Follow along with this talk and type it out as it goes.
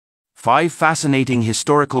5 fascinating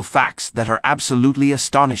historical facts that are absolutely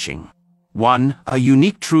astonishing. 1. A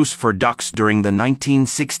unique truce for ducks during the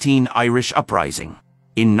 1916 Irish Uprising.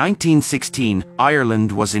 In 1916,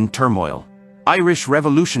 Ireland was in turmoil. Irish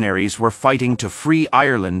revolutionaries were fighting to free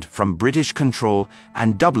Ireland from British control,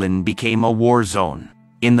 and Dublin became a war zone.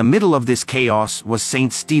 In the middle of this chaos was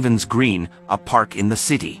St. Stephen's Green, a park in the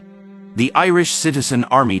city. The Irish citizen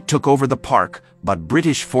army took over the park, but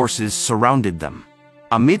British forces surrounded them.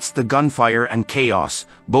 Amidst the gunfire and chaos,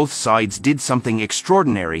 both sides did something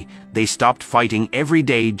extraordinary. They stopped fighting every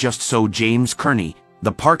day just so James Kearney,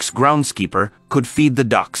 the park's groundskeeper, could feed the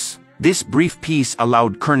ducks. This brief peace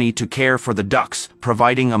allowed Kearney to care for the ducks,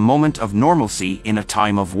 providing a moment of normalcy in a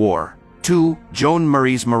time of war. 2. Joan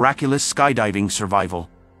Murray's miraculous skydiving survival.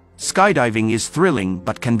 Skydiving is thrilling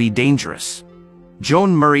but can be dangerous.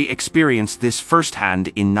 Joan Murray experienced this firsthand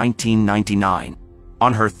in 1999.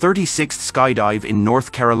 On her 36th skydive in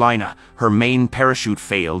North Carolina, her main parachute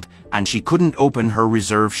failed, and she couldn't open her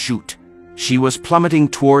reserve chute. She was plummeting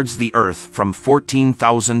towards the earth from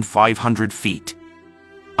 14,500 feet.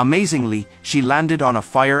 Amazingly, she landed on a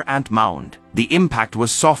fire ant mound. The impact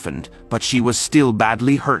was softened, but she was still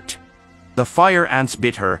badly hurt. The fire ants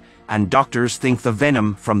bit her, and doctors think the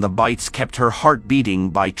venom from the bites kept her heart beating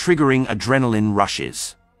by triggering adrenaline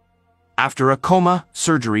rushes. After a coma,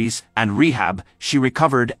 surgeries, and rehab, she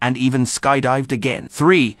recovered and even skydived again.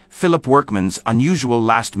 3. Philip Workman's unusual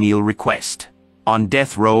last meal request. On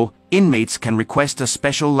death row, inmates can request a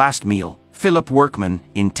special last meal. Philip Workman,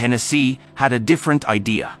 in Tennessee, had a different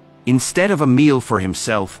idea. Instead of a meal for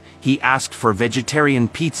himself, he asked for vegetarian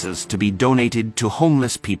pizzas to be donated to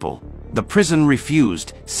homeless people. The prison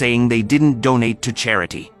refused, saying they didn't donate to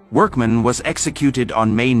charity. Workman was executed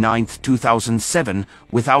on May 9, 2007,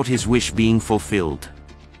 without his wish being fulfilled.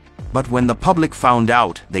 But when the public found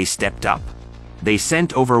out, they stepped up. They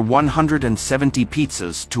sent over 170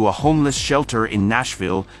 pizzas to a homeless shelter in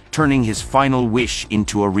Nashville, turning his final wish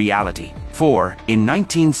into a reality. 4. In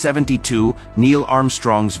 1972, Neil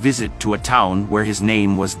Armstrong's visit to a town where his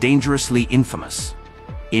name was dangerously infamous.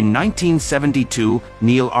 In 1972,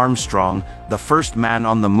 Neil Armstrong, the first man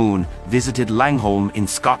on the moon, visited Langholm in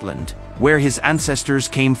Scotland, where his ancestors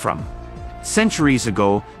came from. Centuries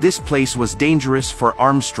ago, this place was dangerous for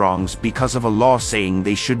Armstrongs because of a law saying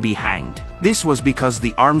they should be hanged. This was because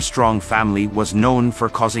the Armstrong family was known for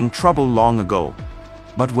causing trouble long ago.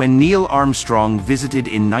 But when Neil Armstrong visited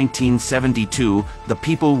in 1972, the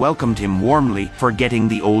people welcomed him warmly, forgetting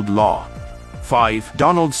the old law. 5.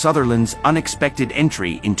 Donald Sutherland's unexpected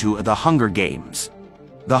entry into The Hunger Games.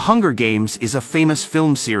 The Hunger Games is a famous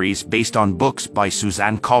film series based on books by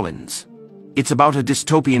Suzanne Collins. It's about a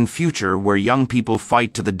dystopian future where young people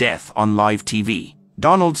fight to the death on live TV.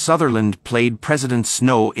 Donald Sutherland played President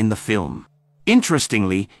Snow in the film.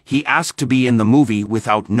 Interestingly, he asked to be in the movie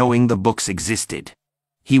without knowing the books existed.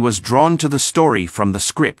 He was drawn to the story from the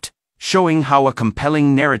script, showing how a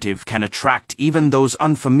compelling narrative can attract even those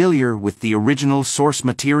unfamiliar with the original source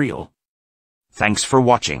material. Thanks for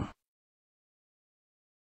watching.